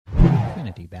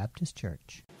Trinity Baptist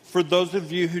Church. For those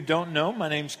of you who don't know, my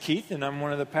name's Keith, and I'm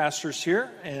one of the pastors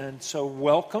here. And so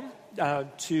welcome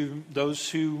to those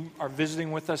who are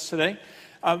visiting with us today.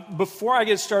 Before I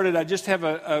get started, I just have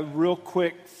a real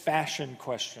quick fashion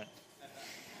question.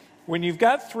 When you've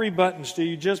got 3 buttons, do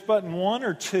you just button 1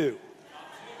 or 2?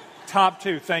 Top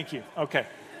 2, thank you. Okay.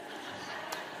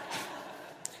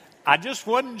 I just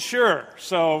wasn't sure.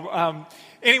 So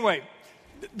anyway,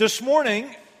 this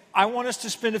morning, I want us to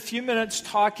spend a few minutes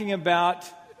talking about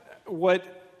what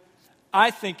I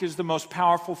think is the most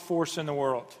powerful force in the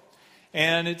world.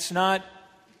 And it's not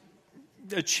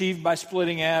achieved by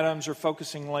splitting atoms or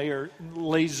focusing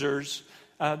lasers.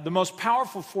 The most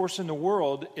powerful force in the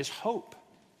world is hope.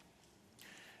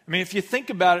 I mean, if you think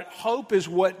about it, hope is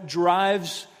what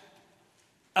drives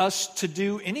us to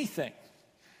do anything.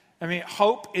 I mean,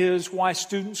 hope is why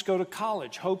students go to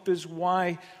college. Hope is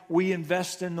why we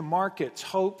invest in the markets.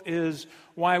 Hope is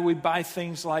why we buy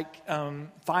things like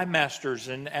Thigh Masters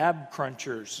and Ab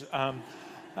Crunchers.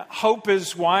 Hope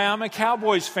is why I'm a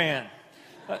Cowboys fan.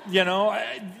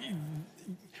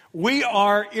 We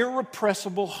are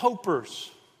irrepressible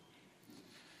hopers.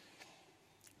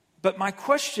 But my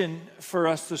question for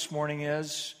us this morning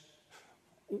is,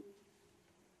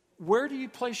 where do you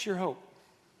place your hope?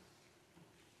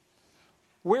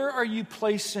 Where are you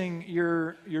placing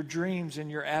your dreams and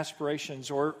your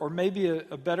aspirations? Or maybe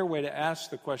a better way to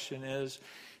ask the question is,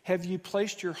 have you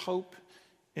placed your hope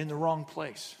in the wrong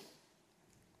place?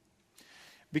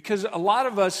 Because a lot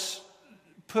of us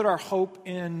put our hope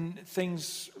in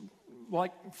things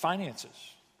like finances,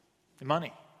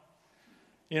 money.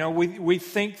 You know, we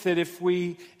think that if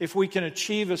we can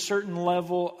achieve a certain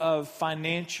level of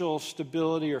financial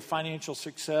stability or financial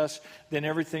success, then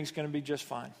everything's going to be just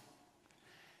fine.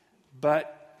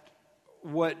 But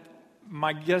what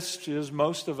my guess is,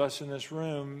 most of us in this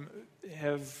room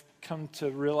have come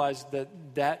to realize that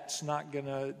that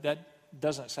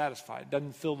doesn't satisfy. It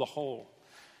doesn't fill the hole.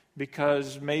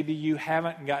 Because maybe you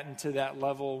haven't gotten to that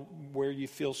level where you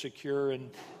feel secure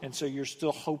and so you're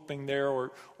still hoping there,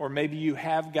 or maybe you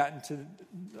have gotten to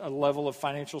a level of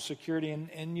financial security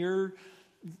and you're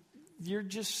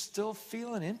just still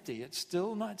feeling empty. It's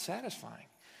still not satisfying.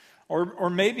 Or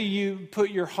maybe you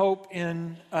put your hope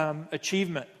in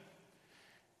achievement,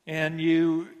 and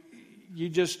you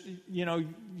just,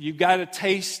 you got a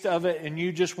taste of it and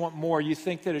you just want more. You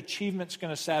think that achievement's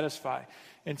going to satisfy.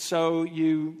 And so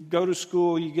you go to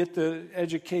school, you get the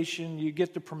education, you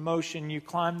get the promotion, you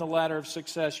climb the ladder of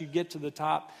success, you get to the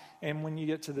top, and when you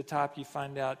get to the top, you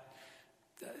find out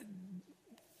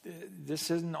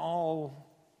this isn't all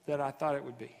that I thought it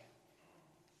would be.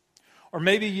 Or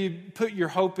maybe you put your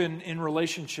hope in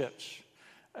relationships.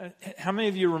 How many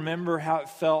of you remember how it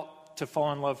felt to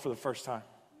fall in love for the first time?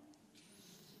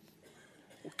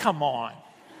 Come on.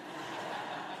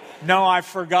 No, I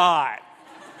forgot.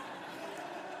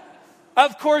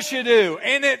 Of course you do.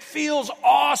 And it feels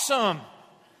awesome,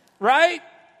 right?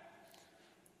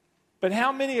 But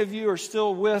how many of you are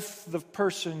still with the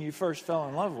person you first fell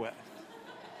in love with?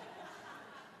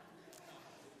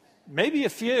 Maybe a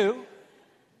few.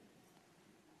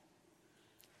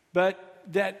 But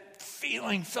that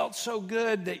feeling felt so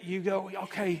good that you go,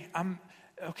 okay,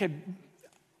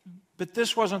 but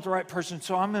this wasn't the right person,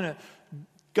 so I'm going to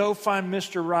go find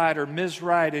Mr. Right or Ms.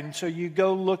 Right. And so you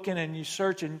go looking and you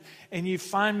search and you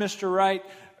find Mr. Right,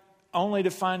 only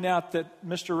to find out that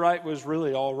Mr. Right was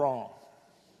really all wrong.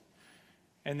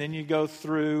 And then you go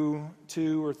through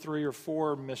 2 or 3 or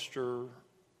 4 Mr.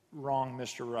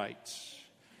 Rights.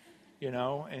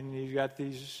 And you've got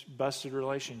these busted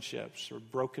relationships or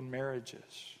broken marriages.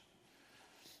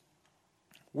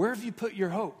 Where have you put your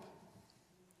hope?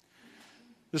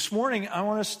 This morning, I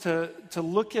want us to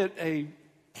look at a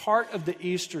part of the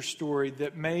Easter story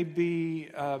that may be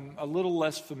a little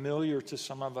less familiar to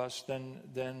some of us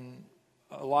than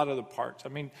a lot of the parts. I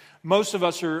mean, most of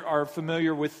us are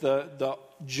familiar with the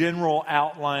general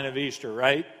outline of Easter,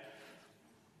 right?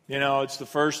 It's the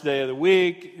first day of the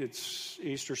week. It's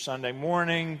Easter Sunday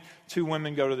morning. 2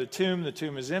 women go to the tomb. The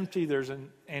tomb is empty. There's an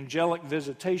angelic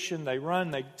visitation. They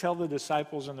run. They tell the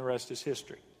disciples, and the rest is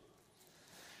history.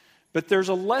 But there's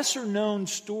a lesser known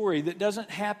story that doesn't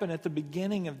happen at the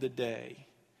beginning of the day.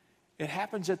 It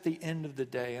happens at the end of the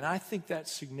day. And I think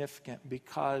that's significant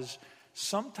because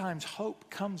sometimes hope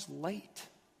comes late.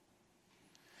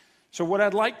 So what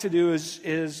I'd like to do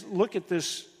is look at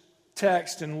this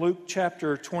text in Luke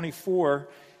chapter 24.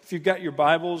 If you've got your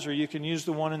Bibles, or you can use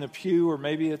the one in the pew, or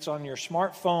maybe it's on your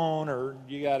smartphone, or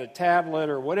you got a tablet,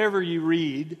 or whatever you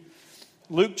read.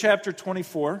 Luke chapter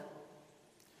 24.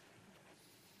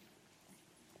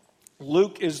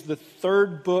 Luke is the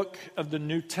third book of the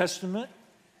New Testament.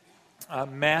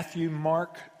 Matthew,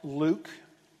 Mark, Luke.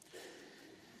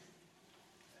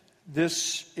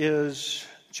 This is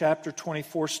chapter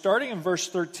 24, starting in verse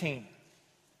 13.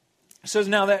 It says,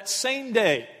 "Now that same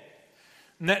day,"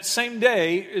 and that same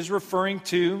day is referring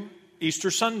to Easter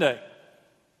Sunday.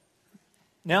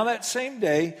 "Now that same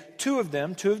day, two of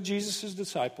Jesus'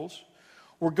 disciples,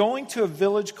 were going to a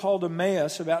village called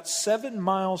Emmaus, about 7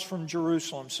 miles from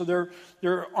Jerusalem." So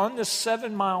they're on this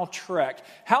 7-mile trek.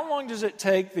 How long does it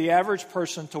take the average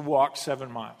person to walk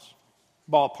 7 miles?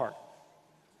 Ballpark.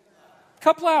 A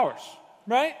couple hours,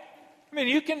 right? I mean,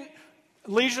 you can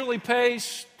leisurely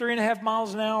pace 3.5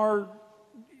 miles an hour.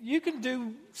 You can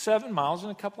do 7 miles in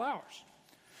a couple hours.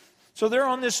 So they're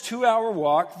on this 2-hour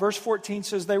walk. Verse 14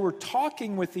 says they were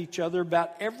talking with each other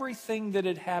about everything that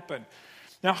had happened.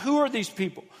 Now, who are these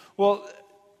people? Well,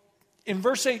 in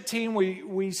verse 18,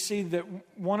 we see that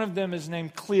one of them is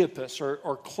named Cleopas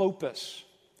or Clopas.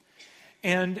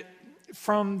 And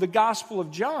from the Gospel of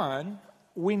John,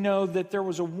 we know that there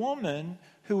was a woman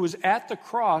who was at the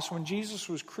cross when Jesus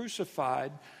was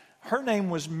crucified. Her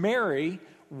name was Mary,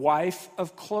 wife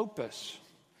of Clopas.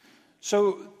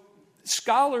 So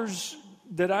scholars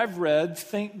that I've read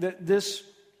think that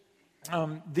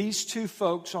these two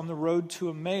folks on the road to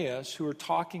Emmaus who are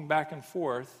talking back and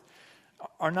forth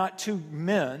are not two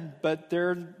men, but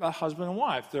they're a husband and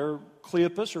wife. They're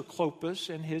Cleopas or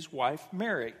Clopas and his wife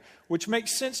Mary, which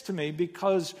makes sense to me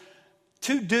because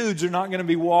two dudes are not going to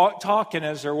be talking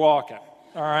as they're walking,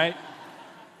 all right?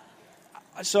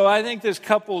 So I think this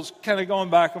couple's kind of going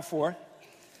back and forth.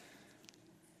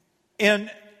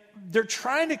 And they're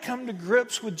trying to come to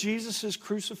grips with Jesus'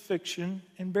 crucifixion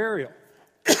and burial.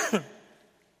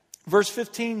 Verse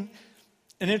 15,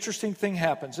 an interesting thing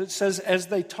happens. It says, "As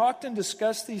they talked and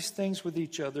discussed these things with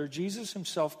each other, Jesus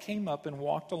himself came up and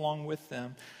walked along with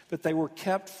them, but they were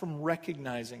kept from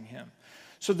recognizing him."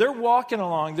 So they're walking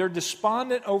along. They're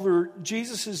despondent over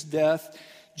Jesus' death.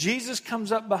 Jesus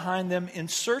comes up behind them,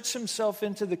 inserts himself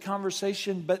into the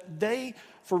conversation, but they,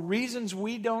 for reasons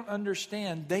we don't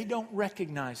understand, they don't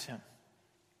recognize him.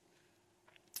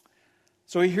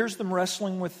 So he hears them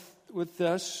wrestling with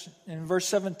this. In verse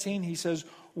 17, he says,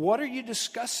 "What are you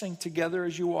discussing together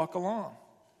as you walk along?"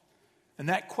 And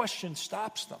that question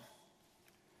stops them.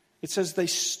 It says, "They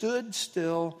stood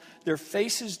still, their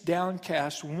faces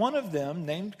downcast. One of them,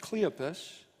 named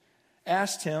Cleopas,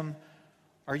 asked him,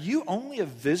 'Are you only a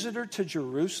visitor to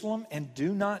Jerusalem and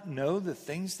do not know the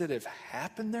things that have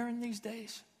happened there in these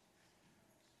days?'"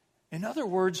 In other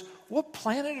words, what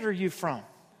planet are you from?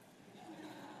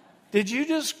 Did you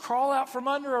just crawl out from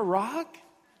under a rock?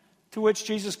 To which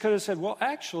Jesus could have said, "Well,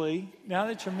 actually, now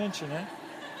that you mention it."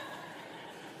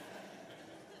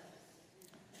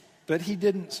 But he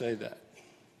didn't say that.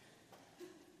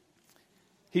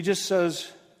 He just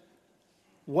says,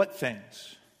 "What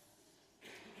things?"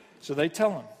 So they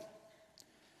tell him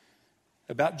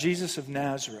about Jesus of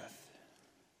Nazareth.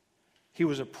 He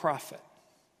was a prophet,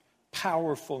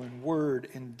 powerful in word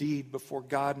and deed before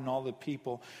God and all the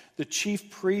people. The chief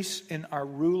priests and our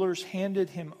rulers handed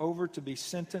him over to be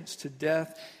sentenced to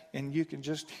death, and you can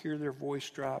just hear their voice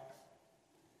drop.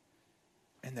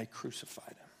 And they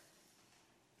crucified him.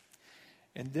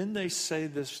 And then they say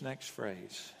this next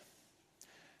phrase,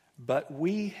 "But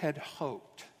we had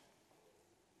hoped."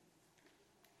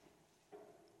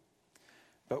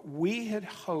 But we had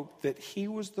hoped that he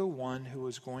was the one who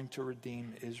was going to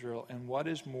redeem Israel. And what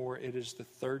is more, it is the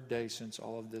third day since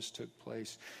all of this took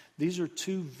place. These are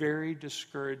two very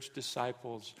discouraged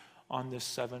disciples on this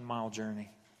 7-mile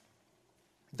journey.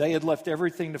 They had left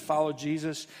everything to follow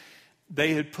Jesus.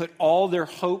 They had put all their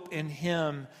hope in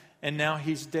him, and now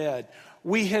he's dead.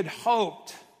 We had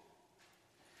hoped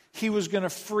he was going to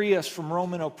free us from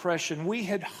Roman oppression. We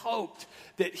had hoped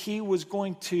that he was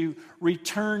going to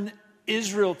return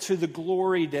Israel to the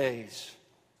glory days.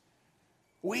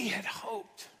 We had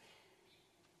hoped.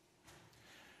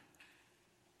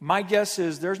 My guess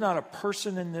is there's not a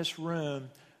person in this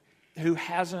room who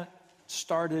hasn't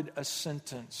started a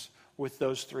sentence with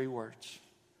those 3 words.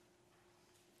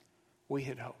 We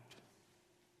had hoped.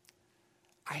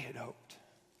 I had hoped.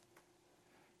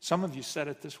 Some of you said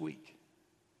it this week.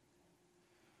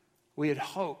 We had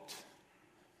hoped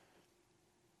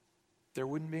there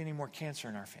wouldn't be any more cancer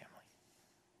in our family.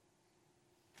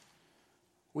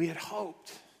 We had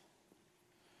hoped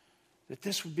that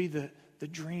this would be the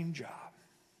dream job.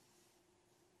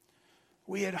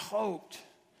 We had hoped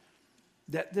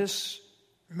that this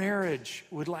marriage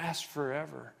would last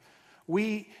forever.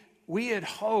 We had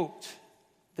hoped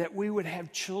that we would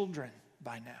have children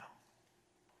by now.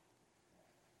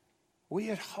 We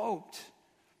had hoped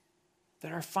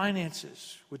that our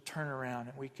finances would turn around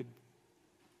and we could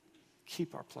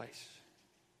keep our place.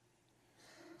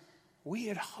 We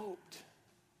had hoped.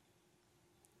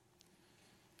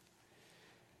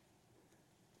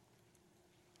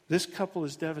 This couple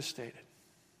is devastated.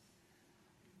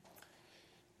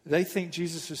 They think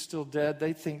Jesus is still dead.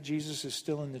 They think Jesus is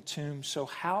still in the tomb. So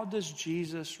how does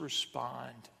Jesus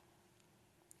respond?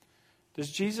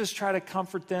 Does Jesus try to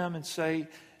comfort them and say,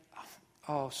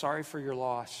 "Oh, sorry for your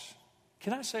loss.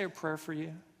 Can I say a prayer for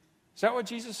you?" Is that what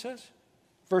Jesus says?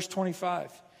 Verse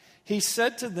 25. He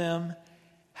said to them,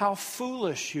 "How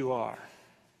foolish you are."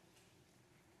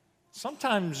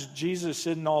 Sometimes Jesus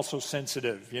isn't also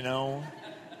sensitive, you know.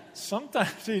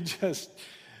 Sometimes he just,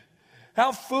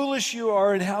 how foolish you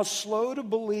are and how slow to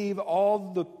believe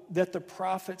that the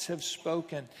prophets have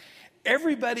spoken.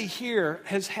 Everybody here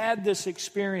has had this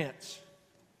experience.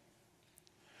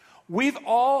 We've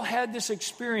all had this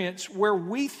experience where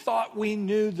we thought we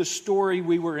knew the story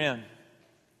we were in.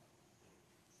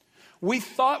 We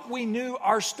thought we knew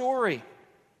our story.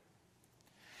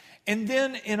 And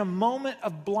then in a moment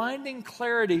of blinding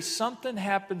clarity, something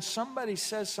happens, somebody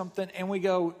says something, and we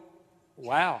go,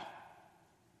 wow,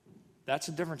 that's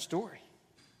a different story.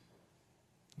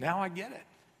 Now I get it.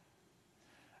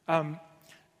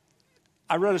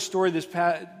 I wrote a story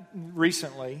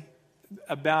recently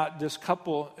about this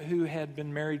couple who had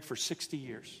been married for 60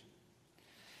 years.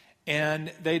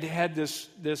 And they'd had this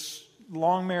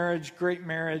long marriage, great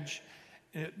marriage,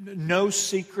 no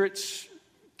secrets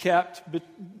kept, but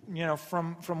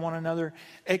from one another,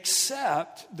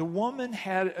 except the woman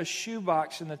had a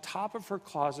shoebox in the top of her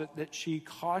closet that she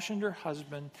cautioned her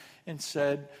husband and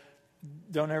said,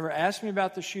 "Don't ever ask me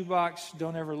about the shoebox.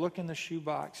 Don't ever look in the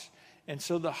shoebox." And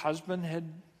so the husband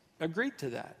had agreed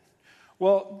to that.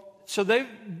 Well, so they've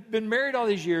been married all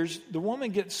these years. The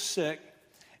woman gets sick,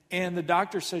 and the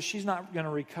doctor says she's not going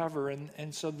to recover.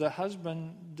 And so the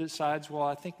husband decides, well,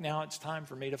 I think now it's time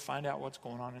for me to find out what's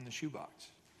going on in the shoebox.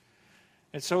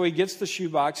 And so he gets the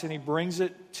shoebox and he brings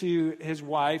it to his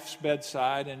wife's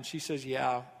bedside, and she says,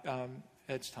 yeah,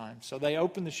 it's time. So they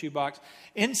open the shoebox.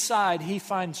 Inside, he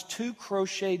finds 2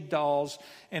 crocheted dolls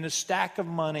and a stack of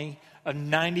money of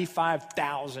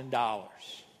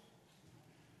 $95,000.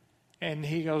 And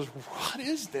he goes, what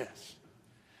is this?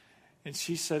 And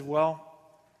she said, well,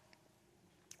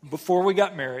 before we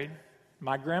got married,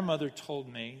 my grandmother told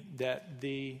me that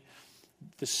the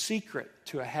secret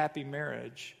to a happy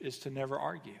marriage is to never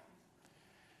argue.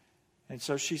 And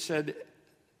so she said,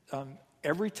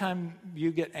 every time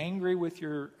you get angry with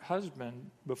your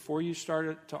husband, before you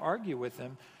start to argue with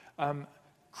him,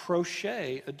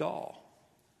 crochet a doll.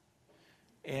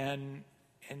 And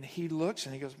he looks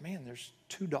and he goes, man, there's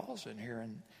 2 dolls in here.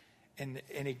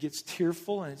 And he gets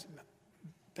tearful and it's,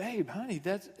 babe, honey,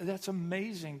 that's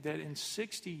amazing that in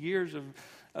 60 years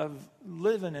of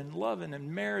living and loving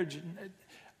and marriage,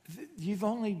 you've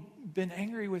only been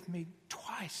angry with me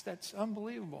twice. That's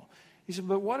unbelievable. He said,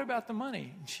 but what about the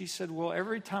money? And she said, well,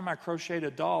 every time I crocheted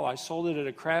a doll, I sold it at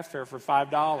a craft fair for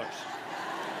 $5.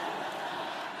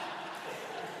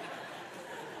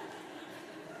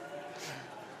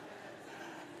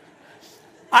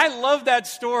 I love that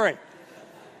story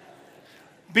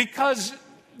because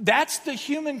that's the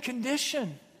human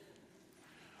condition.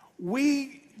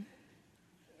 We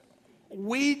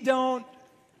don't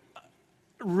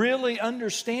really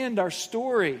understand our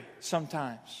story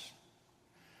sometimes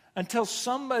until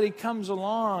somebody comes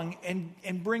along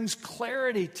and brings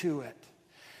clarity to it.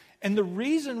 And the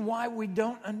reason why we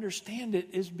don't understand it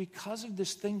is because of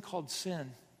this thing called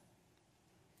sin.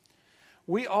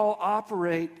 We all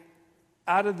operate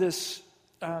out of this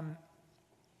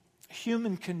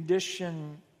human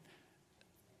condition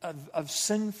of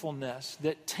sinfulness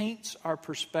that taints our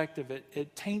perspective.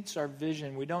 It taints our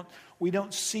vision. We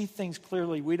don't see things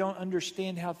clearly. We don't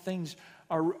understand how things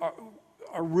are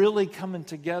really coming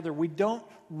together. We don't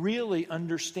really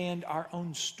understand our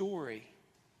own story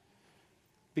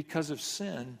because of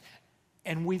sin.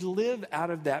 And we live out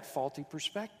of that faulty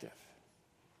perspective.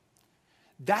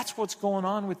 That's what's going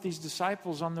on with these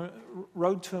disciples on the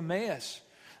road to Emmaus.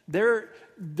 They're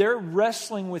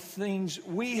wrestling with things.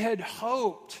 We had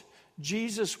hoped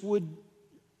Jesus would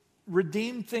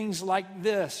redeem things like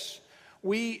this.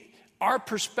 Our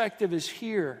perspective is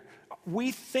here.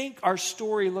 We think our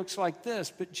story looks like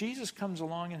this, but Jesus comes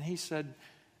along and he said,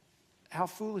 how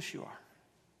foolish you are.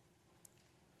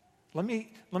 Let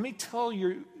me tell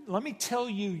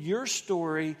you your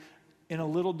story in a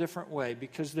little different way,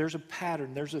 because there's a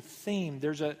pattern, there's a theme,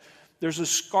 there's a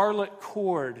scarlet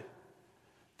cord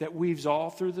that weaves all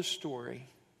through the story.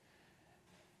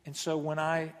 And so when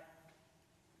I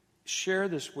share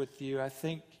this with you, I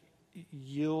think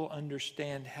you'll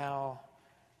understand how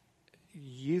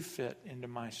you fit into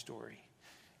my story.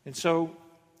 And so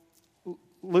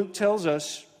Luke tells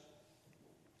us,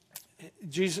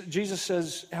 Jesus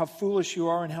says how foolish you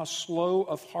are and how slow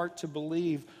of heart to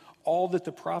believe all that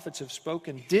the prophets have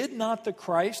spoken. Did not the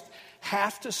Christ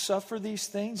have to suffer these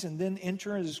things and then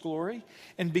enter his glory?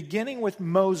 And beginning with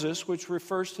Moses, which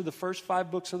refers to the first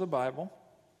 5 books of the Bible,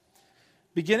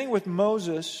 beginning with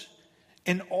Moses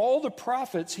and all the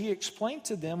prophets, he explained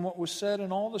to them what was said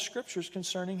in all the scriptures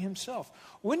concerning himself.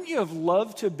 Wouldn't you have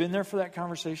loved to have been there for that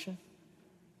conversation?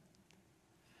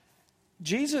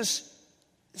 Jesus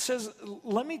says,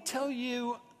 let me tell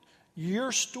you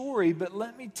your story, but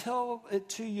let me tell it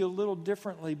to you a little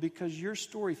differently because your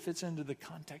story fits into the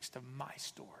context of my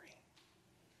story.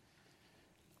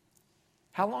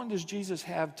 How long does Jesus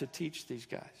have to teach these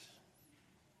guys?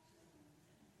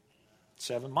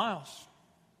 7 miles.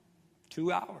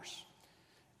 2 hours.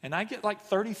 And I get like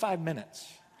 35 minutes.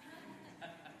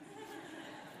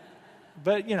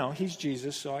 But, he's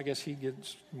Jesus, so I guess he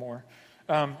gets more.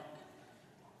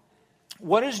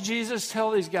 What does Jesus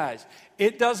tell these guys?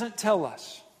 It doesn't tell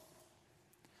us.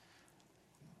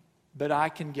 But I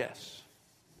can guess.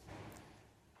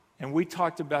 And we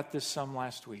talked about this some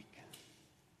last week.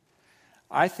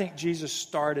 I think Jesus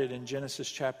started in Genesis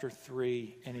chapter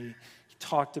 3, and he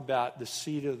talked about the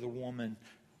seed of the woman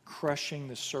crushing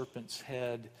the serpent's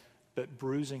head, but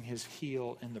bruising his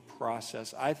heel in the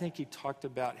process. I think he talked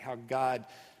about how God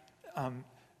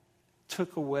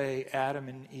took away Adam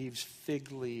and Eve's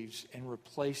fig leaves and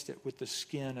replaced it with the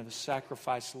skin of a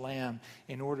sacrificed lamb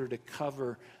in order to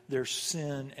cover their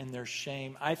sin and their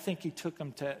shame. I think he took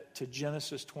them to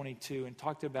Genesis 22 and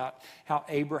talked about how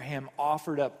Abraham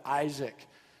offered up Isaac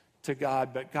to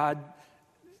God, but God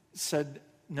said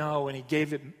no, and he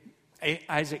gave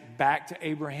Isaac back to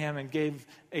Abraham and gave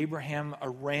Abraham a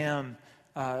ram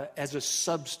as a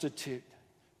substitute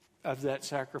of that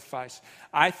sacrifice.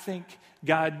 I think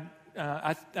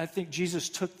I think Jesus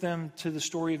took them to the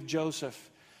story of Joseph,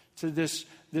 to this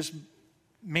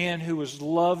man who was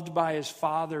loved by his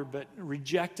father but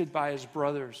rejected by his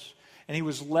brothers. And he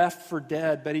was left for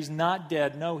dead, but he's not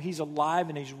dead. No, he's alive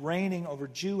and he's reigning over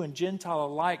Jew and Gentile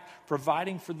alike,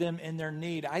 providing for them in their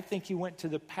need. I think he went to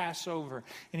the Passover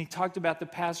and he talked about the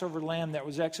Passover lamb that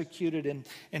was executed,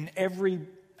 and every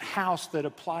house that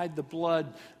applied the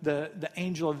blood, the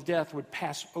angel of death would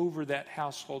pass over that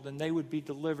household and they would be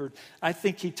delivered. I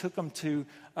think he took them to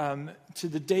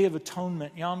the Day of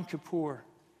Atonement, Yom Kippur,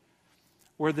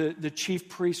 where the chief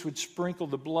priest would sprinkle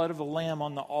the blood of a lamb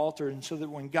on the altar, and so that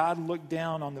when God looked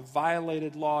down on the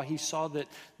violated law, he saw that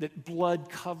blood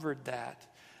covered that.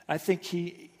 I think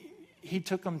he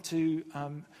took them to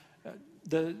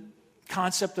the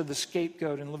concept of the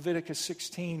scapegoat in Leviticus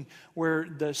 16, where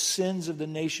the sins of the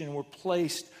nation were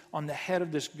placed on the head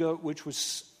of this goat, which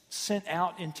was sent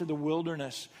out into the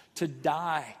wilderness to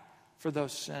die for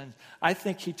those sins. I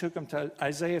think he took them to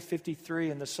Isaiah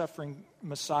 53 and the suffering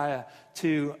Messiah,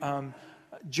 to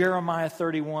Jeremiah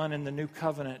 31 and the new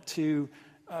covenant, to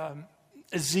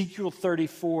Ezekiel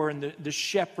 34 and the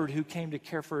shepherd who came to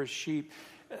care for his sheep,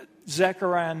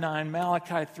 Zechariah 9,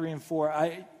 Malachi 3 and 4.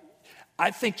 I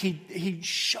think he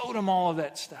showed them all of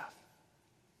that stuff.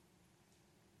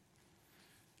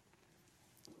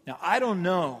 Now, I don't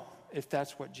know if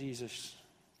that's what Jesus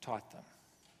taught them.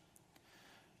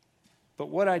 But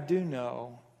what I do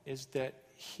know is that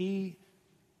he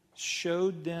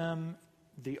showed them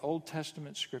the Old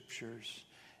Testament scriptures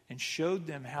and showed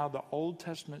them how the Old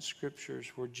Testament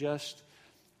scriptures were just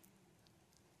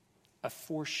a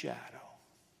foreshadow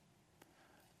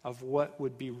of what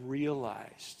would be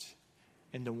realized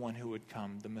in the one who would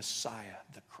come, the Messiah,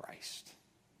 the Christ.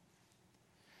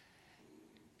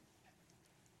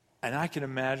 And I can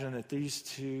imagine that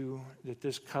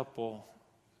this couple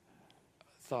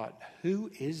thought,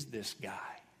 who is this guy?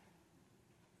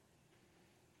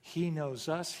 He knows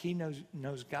us, he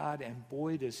knows God, and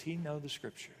boy, does he know the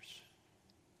scriptures.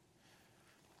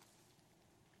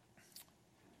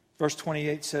 Verse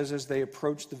 28 says, as they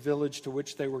approached the village to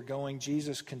which they were going,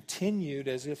 Jesus continued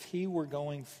as if he were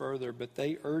going further, but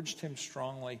they urged him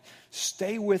strongly,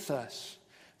 stay with us,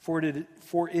 for it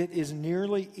is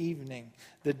nearly evening.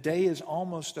 The day is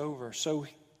almost over. So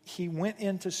he went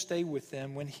in to stay with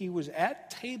them. When he was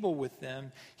at table with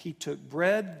them, he took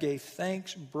bread, gave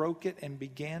thanks, broke it, and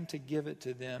began to give it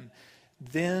to them.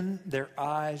 Then their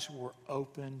eyes were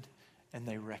opened and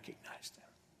they recognized him.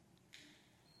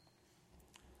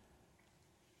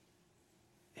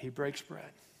 He breaks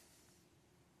bread.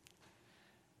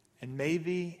 And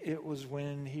maybe it was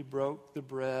when he broke the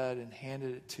bread and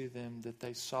handed it to them that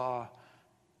they saw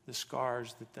the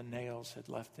scars that the nails had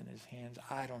left in his hands.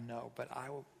 I don't know, but I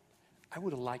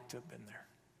would have liked to have been there.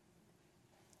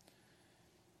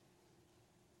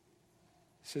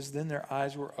 It says, then their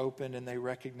eyes were opened and they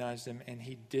recognized him, and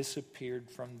he disappeared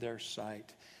from their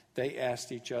sight. They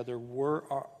asked each other,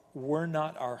 were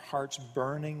not our hearts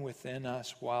burning within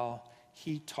us while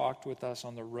he talked with us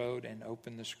on the road and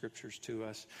opened the scriptures to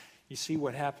us? You see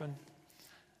what happened?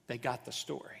 They got the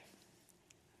story.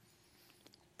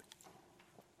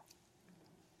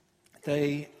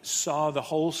 They saw the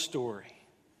whole story.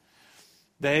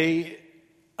 They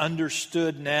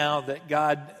understood now that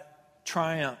God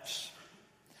triumphs,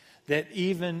 that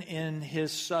even in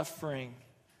his suffering,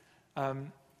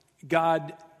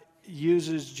 God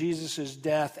uses Jesus'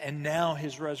 death and now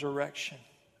his resurrection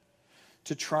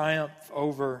to triumph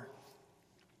over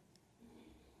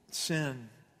sin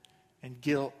and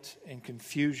guilt and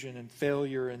confusion and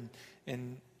failure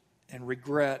and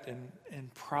regret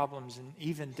and problems and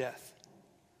even death.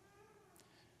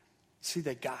 See,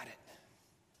 they got it.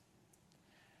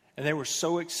 And they were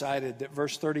so excited that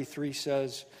verse 33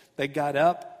 says, they got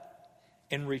up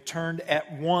and returned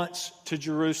at once to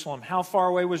Jerusalem. How far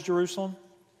away was Jerusalem?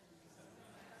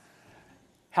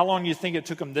 How long do you think it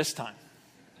took them this time?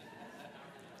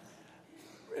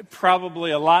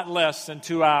 Probably a lot less than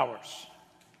 2 hours.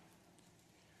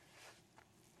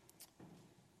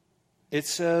 It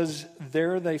says,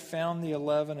 there they found the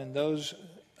 11 and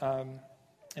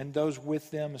those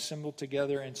with them assembled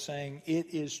together and saying,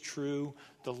 it is true,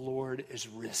 the Lord is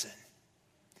risen.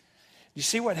 You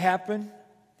see what happened?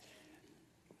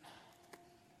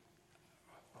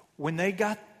 When they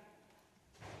got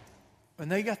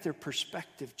their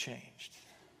perspective changed,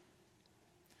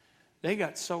 they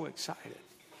got so excited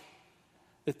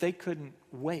that they couldn't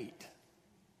wait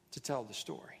to tell the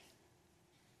story.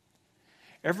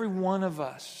 Every one of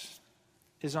us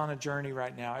is on a journey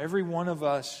right now. Every one of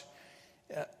us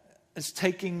is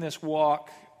taking this walk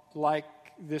like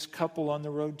this couple on the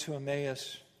road to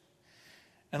Emmaus.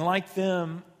 And like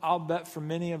them, I'll bet for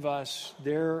many of us,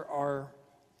 the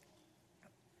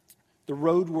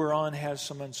road we're on has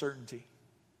some uncertainty.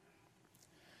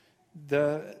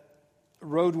 The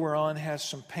road we're on has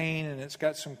some pain and it's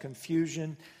got some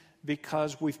confusion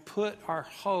because we've put our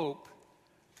hope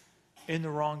in the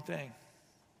wrong thing.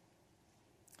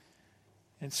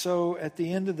 And so at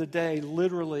the end of the day,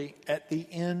 literally at the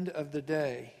end of the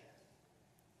day,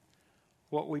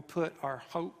 what we put our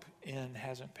hope in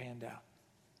hasn't panned out.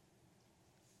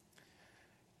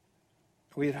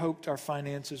 We had hoped our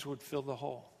finances would fill the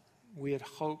hole. We had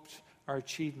hoped our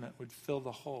achievement would fill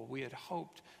the hole. We had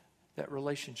hoped that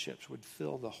relationships would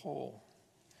fill the hole.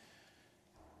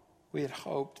 We had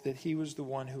hoped that he was the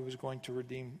one who was going to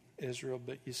redeem Israel.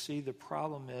 But you see, the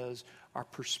problem is our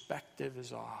perspective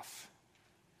is off.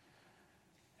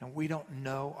 And we don't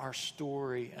know our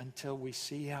story until we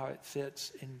see how it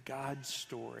fits in God's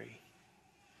story.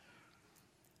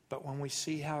 But when we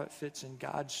see how it fits in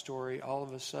God's story, all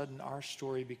of a sudden our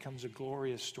story becomes a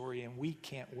glorious story, and we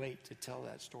can't wait to tell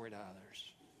that story to others.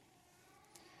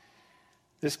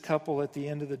 This couple, at the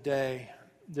end of the day,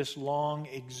 this long,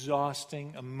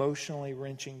 exhausting, emotionally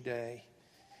wrenching day,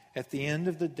 at the end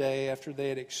of the day, after they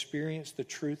had experienced the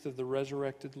truth of the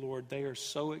resurrected Lord, they are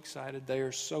so excited. They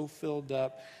are so filled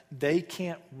up. They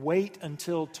can't wait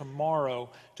until tomorrow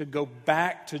to go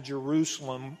back to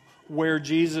Jerusalem, where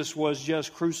Jesus was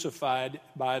just crucified,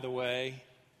 by the way,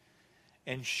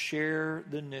 and share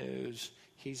the news.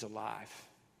 He's alive.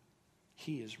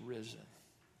 He is risen.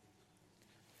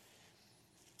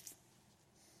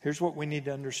 Here's what we need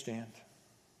to understand.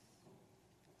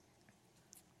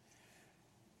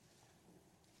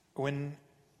 When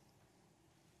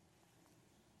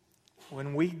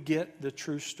we get the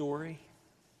true story,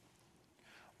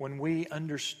 when we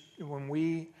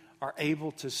are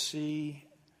able to see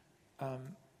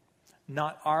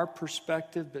not our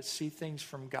perspective, but see things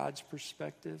from God's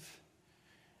perspective,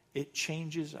 it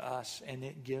changes us and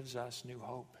it gives us new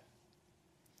hope.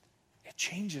 It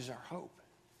changes our hope.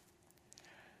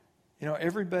 You know,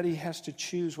 everybody has to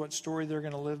choose what story they're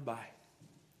going to live by.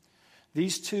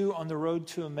 These two on the road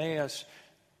to Emmaus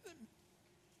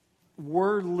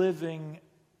were living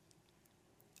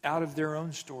out of their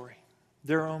own story,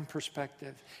 their own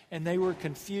perspective. And they were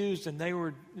confused and they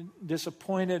were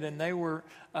disappointed and they were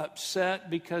upset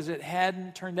because it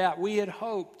hadn't turned out. We had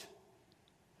hoped.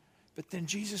 But then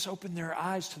Jesus opened their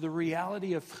eyes to the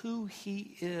reality of who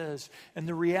he is and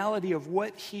the reality of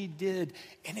what he did.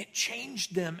 And it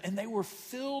changed them, and they were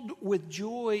filled with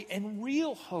joy and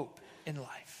real hope in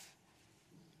life.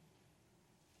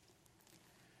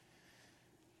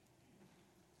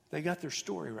 They got their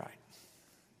story right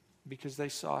because they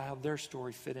saw how their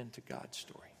story fit into God's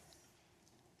story.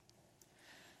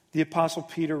 The Apostle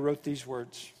Peter wrote these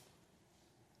words.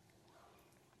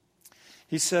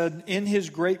 He said, "In His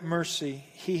great mercy,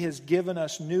 He has given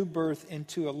us new birth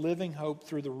into a living hope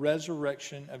through the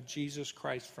resurrection of Jesus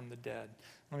Christ from the dead."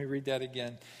 Let me read that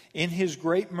again. In His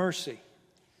great mercy,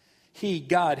 He,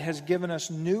 God, has given us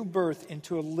new birth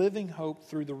into a living hope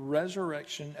through the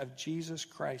resurrection of Jesus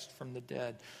Christ from the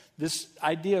dead. This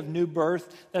idea of new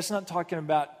birth, that's not talking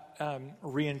about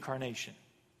reincarnation.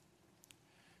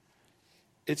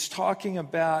 It's talking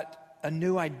about a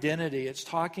new identity. It's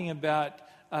talking about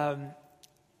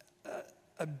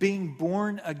being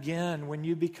born again when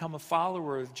you become a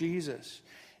follower of Jesus.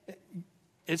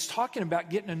 It's talking about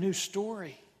getting a new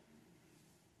story.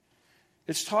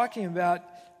 It's talking about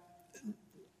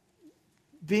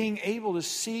being able to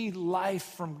see life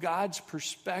from God's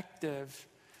perspective,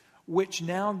 which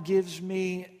now gives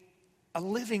me a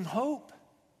living hope.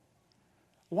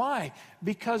 Why?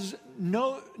 Because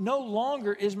no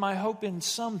longer is my hope in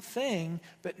something,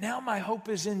 but now my hope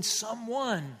is in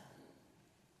someone.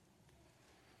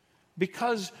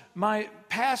 Because my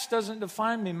past doesn't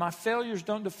define me, my failures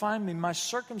don't define me, my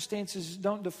circumstances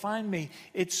don't define me.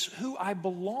 It's who I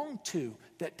belong to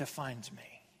that defines me.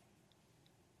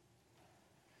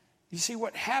 You see,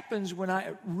 what happens when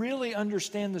I really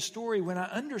understand the story, when I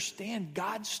understand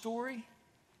God's story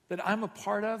that I'm a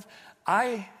part of,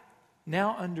 I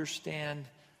now understand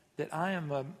that I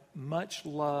am a much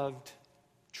loved,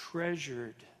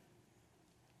 treasured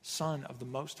son of the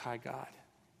Most High God.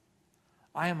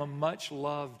 I am a much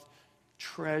loved,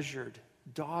 treasured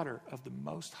daughter of the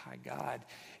Most High God.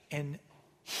 And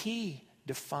He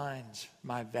defines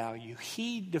my value.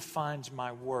 He defines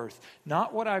my worth.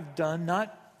 Not what I've done,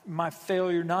 not my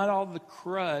failure, not all the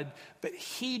crud, but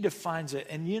He defines it.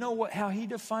 And you know what? How He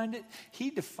defined it? He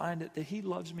defined it that He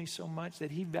loves me so much,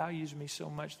 that He values me so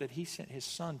much, that He sent His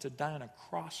Son to die on a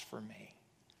cross for me.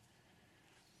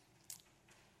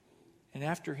 And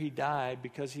after He died,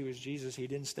 because He was Jesus, He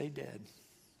didn't stay dead.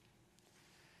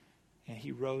 And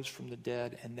He rose from the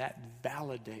dead, and that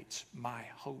validates my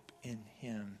hope in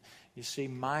Him. You see,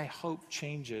 my hope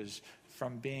changes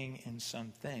from being in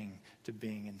something to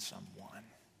being in someone.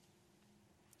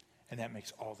 And that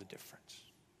makes all the difference.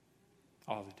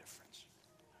 All the difference.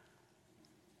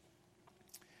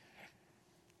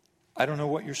 I don't know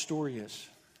what your story is.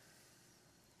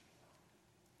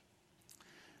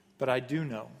 But I do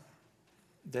know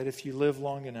that if you live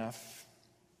long enough,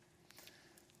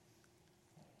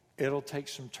 it'll take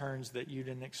some turns that you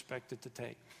didn't expect it to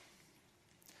take.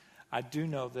 I do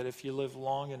know that if you live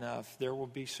long enough, there will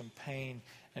be some pain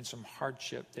and some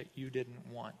hardship that you didn't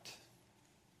want.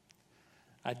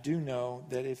 I do know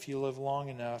that if you live long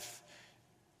enough,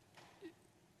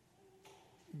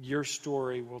 your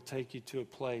story will take you to a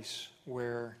place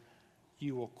where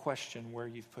you will question where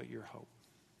you've put your hope.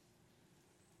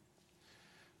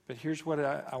 But here's what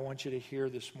I want you to hear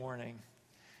this morning,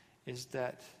 is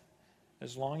that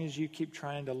as long as you keep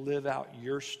trying to live out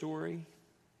your story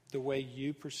the way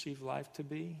you perceive life to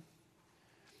be,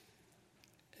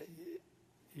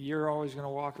 you're always going to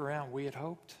walk around, we had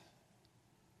hoped.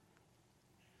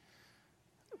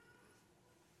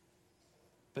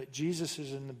 But Jesus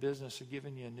is in the business of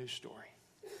giving you a new story.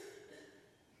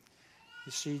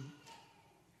 You see,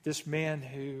 this man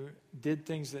who did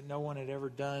things that no one had ever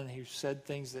done, who said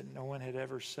things that no one had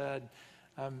ever said,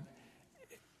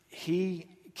 he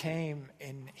came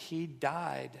and He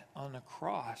died on a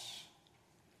cross.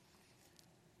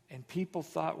 And people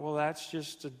thought, well, that's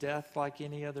just a death like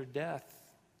any other death.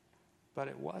 But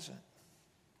it wasn't.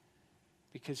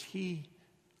 Because He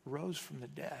rose from the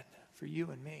dead for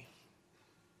you and me.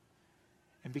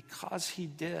 And because He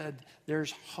did,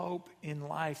 there's hope in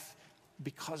life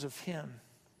because of Him.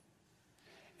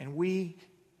 And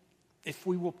if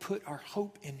we will put our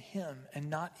hope in Him and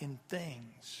not in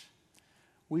things,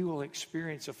 we will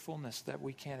experience a fullness that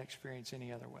we can't experience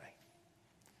any other way.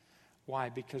 Why?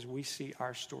 Because we see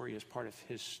our story as part of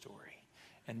His story.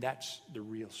 And that's the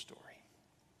real story.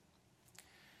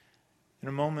 In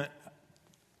a moment,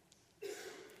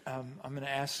 I'm going to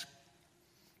ask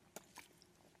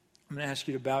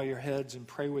you to bow your heads and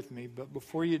pray with me. But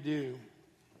before you do,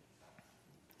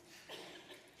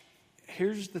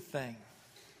 here's the thing.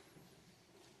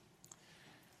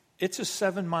 It's a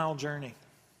 7-mile journey.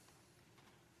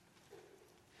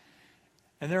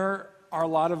 And there are a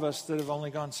lot of us that have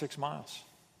only gone 6 miles.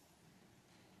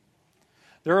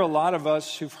 There are a lot of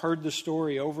us who've heard the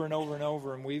story over and over and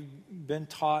over, and we've been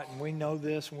taught, and we know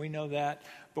this and we know that,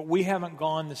 but we haven't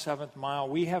gone the 7th mile.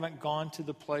 We haven't gone to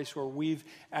the place where we've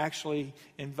actually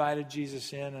invited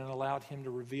Jesus in and allowed him to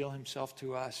reveal himself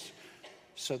to us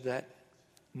so that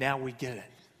now we get it.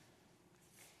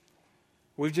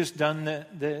 We've just done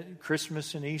the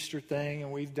Christmas and Easter thing,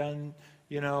 and we've done,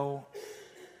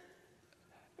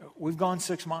 we've gone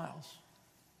 6 miles.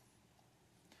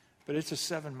 But it's a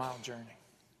 7-mile journey.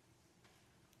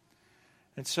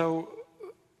 And so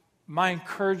my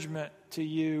encouragement to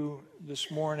you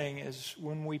this morning is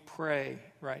when we pray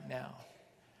right now,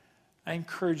 I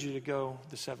encourage you to go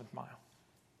the 7th mile.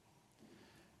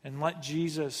 And let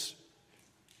Jesus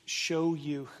show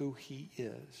you who he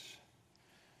is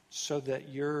so that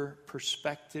your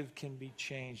perspective can be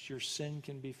changed, your sin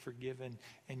can be forgiven,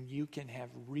 and you can have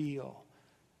real,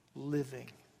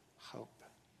 living hope.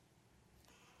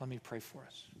 Let me pray for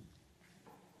us.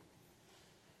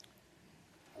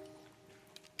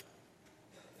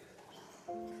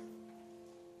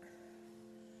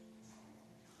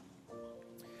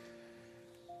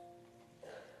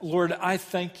 Lord, I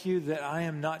thank you that I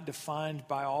am not defined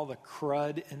by all the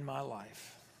crud in my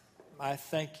life. I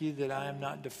thank you that I am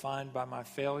not defined by my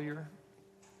failure.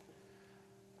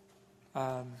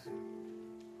 The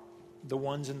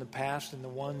ones in the past and the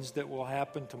ones that will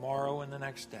happen tomorrow and the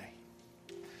next day.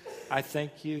 I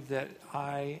thank you that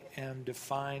I am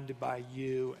defined by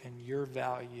you and your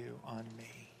value on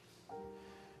me.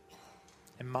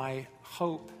 And my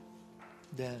hope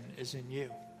then is in you.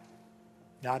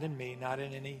 Not in me, not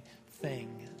in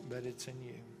anything, but it's in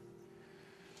you.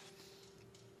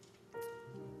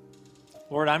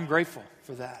 Lord, I'm grateful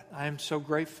for that. I am so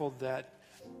grateful that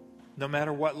no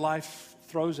matter what life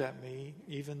throws at me,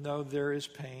 even though there is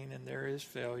pain and there is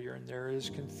failure and there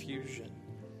is confusion,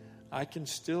 I can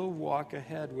still walk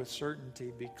ahead with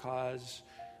certainty because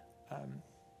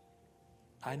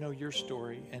I know your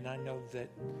story and I know that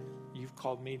you've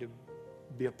called me to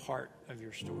be a part of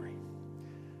your story.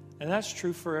 And that's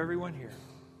true for everyone here.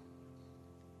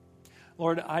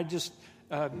 Lord, I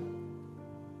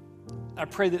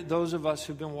pray that those of us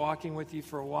who've been walking with you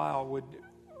for a while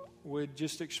would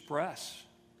just express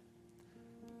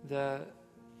the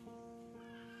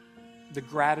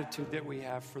gratitude that we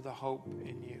have for the hope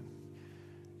in you.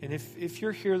 And if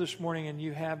you're here this morning and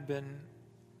you have been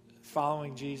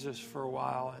following Jesus for a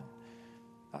while,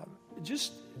 and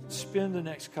just spend the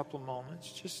next couple of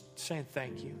moments just saying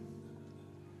thank you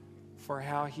for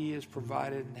how he has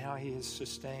provided and how he has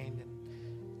sustained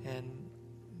and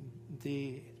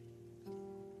the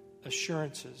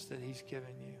assurances that he's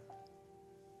given you.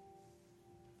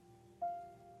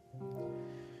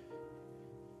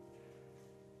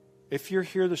 If you're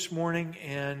here this morning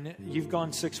and you've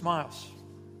gone 6 miles,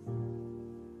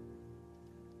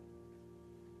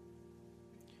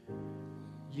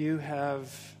 you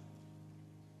have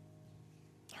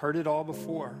heard it all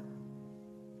before,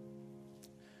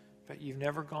 but you've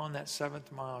never gone that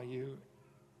 7th mile. You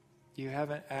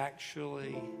haven't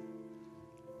actually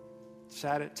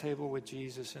sat at table with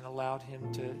Jesus and allowed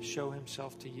him to show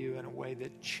himself to you in a way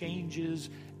that changes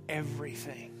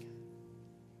everything.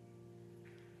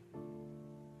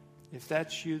 If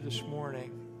that's you this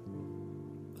morning,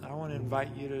 I want to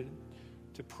invite you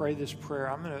to pray this prayer.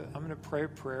 I'm going to pray a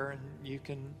prayer, and you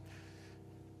can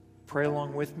pray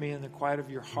along with me in the quiet of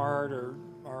your heart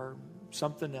or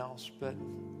something else. But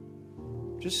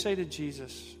just say to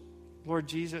Jesus, Lord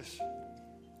Jesus,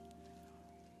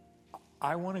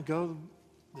 I want to go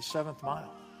the 7th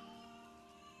mile.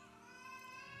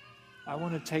 I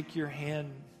want to take your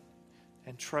hand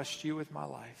and trust you with my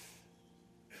life.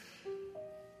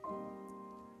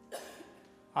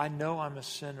 I know I'm a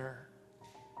sinner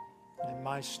and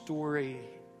my story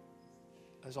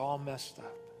is all messed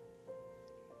up.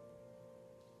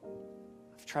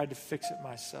 I've tried to fix it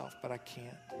myself, but I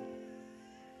can't.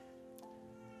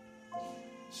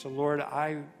 So Lord,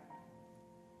 I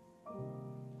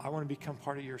want to become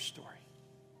part of your story.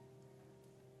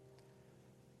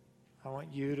 I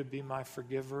want you to be my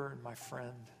forgiver and my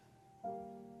friend,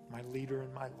 my leader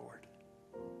and my Lord.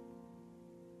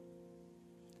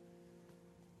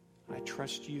 I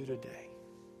trust you today.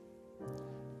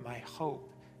 My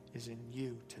hope is in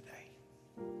you today.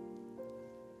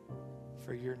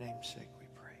 For your name's sake.